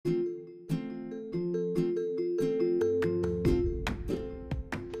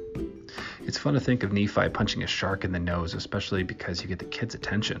fun to think of Nephi punching a shark in the nose, especially because you get the kids'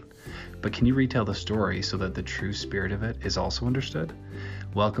 attention. But can you retell the story so that the true spirit of it is also understood?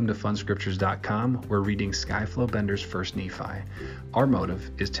 Welcome to funscriptures.com. We're reading Skyflow Bender's First Nephi. Our motive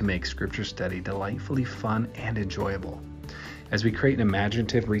is to make scripture study delightfully fun and enjoyable. As we create an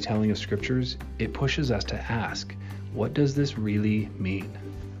imaginative retelling of scriptures, it pushes us to ask, what does this really mean?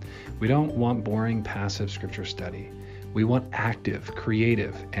 We don't want boring, passive scripture study. We want active,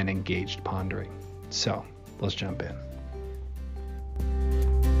 creative, and engaged pondering. So, let's jump in.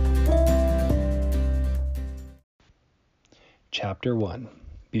 Chapter 1.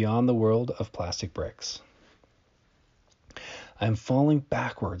 Beyond the World of Plastic Bricks. I am falling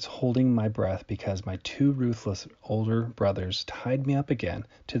backwards, holding my breath because my two ruthless older brothers tied me up again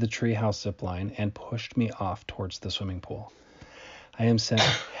to the treehouse zip line and pushed me off towards the swimming pool. I am sent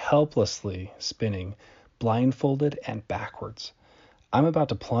helplessly spinning, blindfolded and backwards. I'm about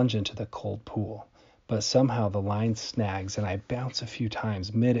to plunge into the cold pool, but somehow the line snags and I bounce a few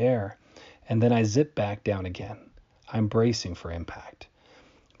times mid-air, and then I zip back down again. I'm bracing for impact.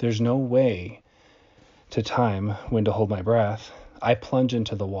 There's no way to time when to hold my breath. I plunge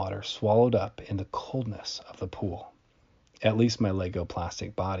into the water, swallowed up in the coldness of the pool. At least my Lego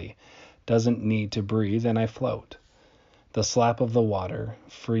plastic body doesn't need to breathe, and I float. The slap of the water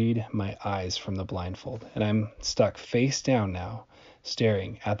freed my eyes from the blindfold, and I'm stuck face down now,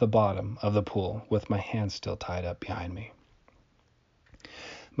 staring at the bottom of the pool with my hands still tied up behind me.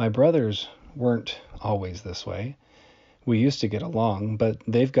 My brothers weren't always this way. We used to get along, but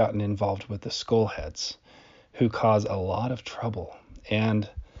they've gotten involved with the skullheads, who cause a lot of trouble. And,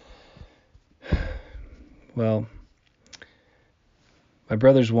 well, my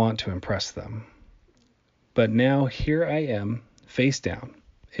brothers want to impress them. But now here I am, face down,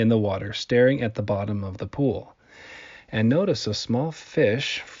 in the water, staring at the bottom of the pool. And notice a small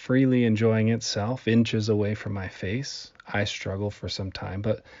fish freely enjoying itself inches away from my face. I struggle for some time,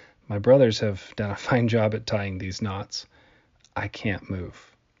 but my brothers have done a fine job at tying these knots. I can't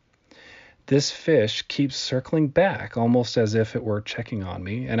move. This fish keeps circling back, almost as if it were checking on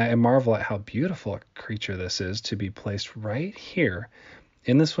me, and I marvel at how beautiful a creature this is to be placed right here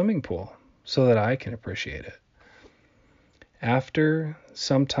in the swimming pool so that I can appreciate it. After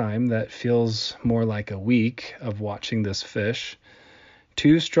some time that feels more like a week of watching this fish,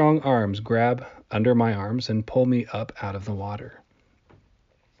 two strong arms grab under my arms and pull me up out of the water.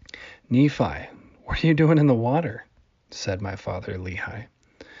 "Nephi, what are you doing in the water?" said my father, Lehi.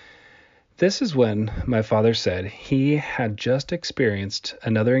 This is when my father said he had just experienced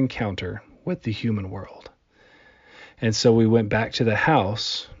another encounter with the human world. And so we went back to the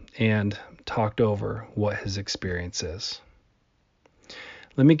house and talked over what his experience is.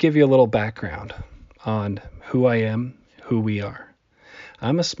 Let me give you a little background on who I am, who we are.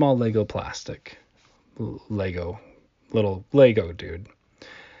 I'm a small little Lego dude.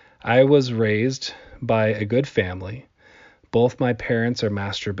 I was raised by a good family. Both my parents are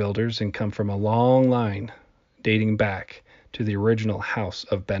master builders and come from a long line dating back to the original house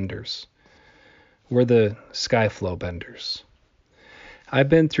of Benders. We're the Skyflow Benders. I've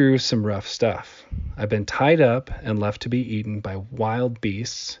been through some rough stuff. I've been tied up and left to be eaten by wild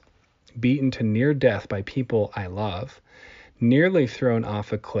beasts, beaten to near death by people I love, nearly thrown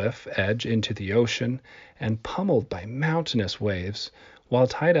off a cliff edge into the ocean, and pummeled by mountainous waves while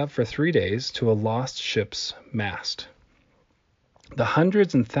tied up for 3 days to a lost ship's mast. The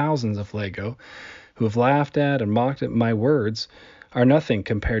hundreds and thousands of Lego who have laughed at and mocked at my words are nothing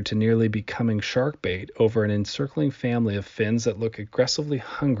compared to nearly becoming shark bait over an encircling family of fins that look aggressively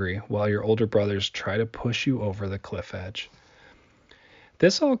hungry while your older brothers try to push you over the cliff edge.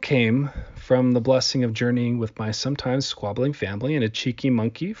 This all came from the blessing of journeying with my sometimes squabbling family and a cheeky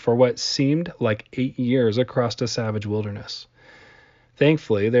monkey for what seemed like 8 years across a savage wilderness.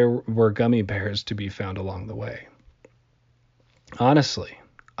 Thankfully, there were gummy bears to be found along the way. Honestly,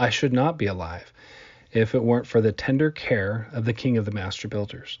 I should not be alive if it weren't for the tender care of the king of the master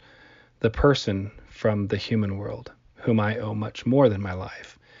builders, the person from the human world, whom I owe much more than my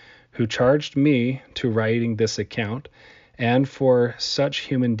life, who charged me to writing this account, and for such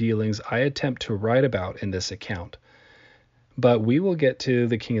human dealings I attempt to write about in this account. But we will get to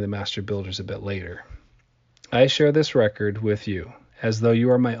the king of the master builders a bit later. I share this record with you as though you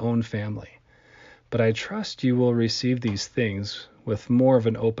are my own family. But I trust you will receive these things with more of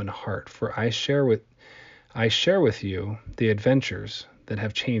an open heart, for I share with you the adventures that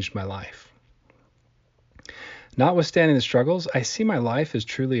have changed my life. Notwithstanding the struggles, I see my life as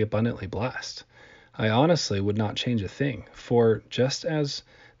truly abundantly blessed. I honestly would not change a thing, for just as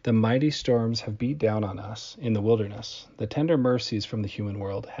The mighty storms have beat down on us in the wilderness. The tender mercies from the human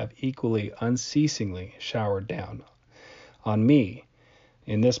world have equally unceasingly showered down on me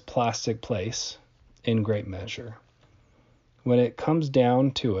in this plastic place in great measure. When it comes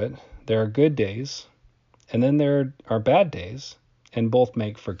down to it, there are good days, and then there are bad days, and both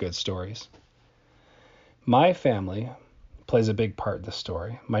make for good stories. My family plays a big part in the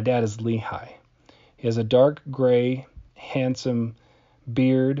story. My dad is Lehi. He has a dark gray, handsome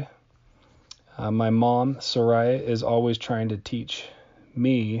beard. My mom, Soraya, is always trying to teach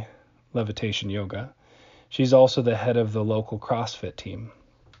me levitation yoga. She's also the head of the local CrossFit team.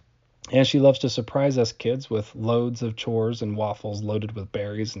 And she loves to surprise us kids with loads of chores and waffles loaded with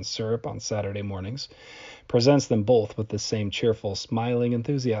berries and syrup on Saturday mornings. Presents them both with the same cheerful, smiling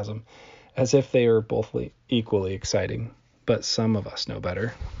enthusiasm, as if they are both equally exciting. But some of us know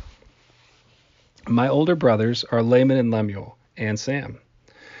better. My older brothers are Layman and Lemuel, and Sam.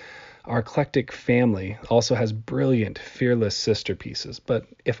 Our eclectic family also has brilliant, fearless sister pieces, but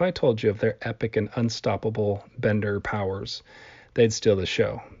if I told you of their epic and unstoppable bender powers, they'd steal the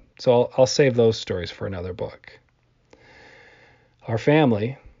show. So I'll save those stories for another book. Our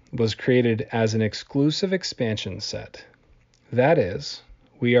family was created as an exclusive expansion set. That is,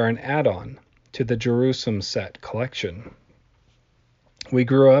 we are an add-on to the Jerusalem set collection. We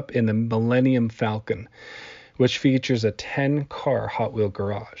grew up in the Millennium Falcon, which features a 10-car Hot Wheel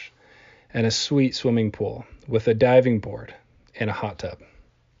garage and a sweet swimming pool with a diving board and a hot tub.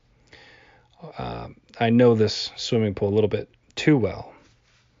 I know this swimming pool a little bit too well.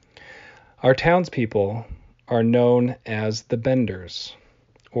 Our townspeople are known as the Benders,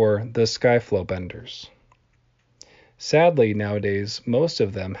 or the Skyflow Benders. Sadly, nowadays, most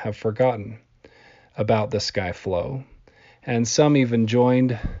of them have forgotten about the Skyflow, and some even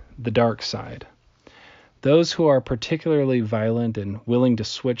joined the dark side. Those who are particularly violent and willing to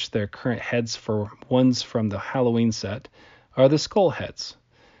switch their current heads for ones from the Halloween set are the Skullheads.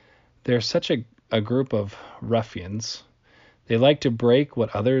 They're such a group of ruffians. They like to break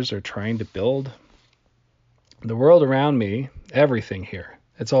what others are trying to build. The world around me, everything here,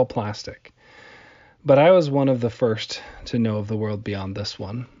 it's all plastic. But I was one of the first to know of the world beyond this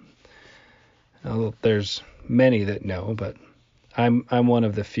one. Now, there's many that know, but I'm one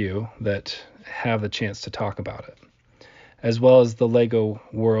of the few that have the chance to talk about it. As well as the Lego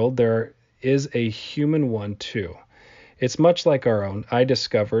world, there is a human one too. It's much like our own, I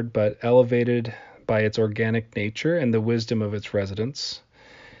discovered, but elevated by its organic nature and the wisdom of its residents.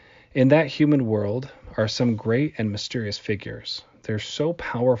 In that human world are some great and mysterious figures. They're so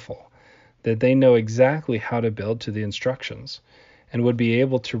powerful that they know exactly how to build to the instructions and would be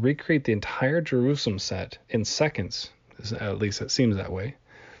able to recreate the entire Jerusalem set in seconds. At least it seems that way.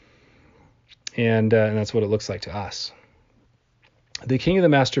 And that's what it looks like to us. The King of the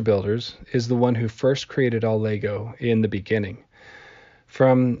Master Builders is the one who first created all Lego in the beginning.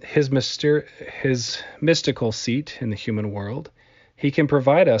 From his mystical seat in the human world, he can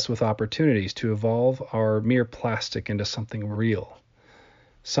provide us with opportunities to evolve our mere plastic into something real.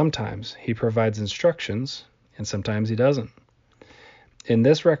 Sometimes he provides instructions, and sometimes he doesn't. In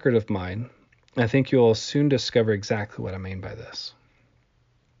this record of mine, I think you'll soon discover exactly what I mean by this.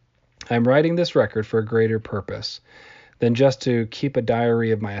 I'm writing this record for a greater purpose than just to keep a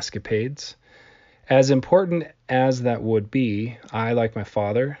diary of my escapades. As important as that would be, I, like my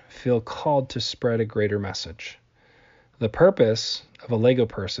father, feel called to spread a greater message. The purpose of a Lego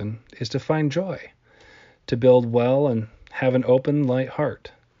person is to find joy, to build well and have an open, light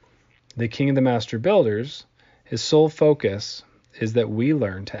heart. The King of the Master Builders, his sole focus is that we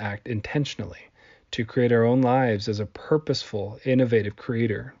learn to act intentionally, to create our own lives as a purposeful, innovative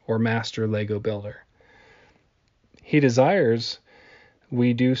creator or master Lego builder. He desires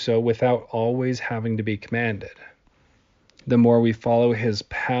we do so without always having to be commanded. The more we follow his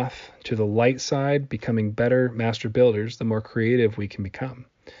path to the light side, becoming better master builders, the more creative we can become.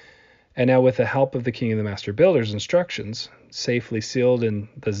 And now with the help of the King of the Master Builders instructions, safely sealed in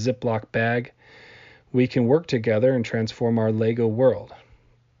the Ziploc bag, we can work together and transform our Lego world.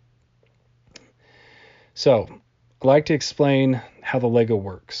 So, I'd like to explain how the Lego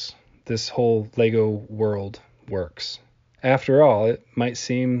works. This whole Lego world works. After all, it might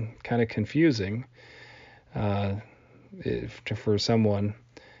seem kind of confusing for someone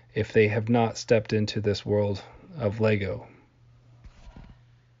if they have not stepped into this world of Lego.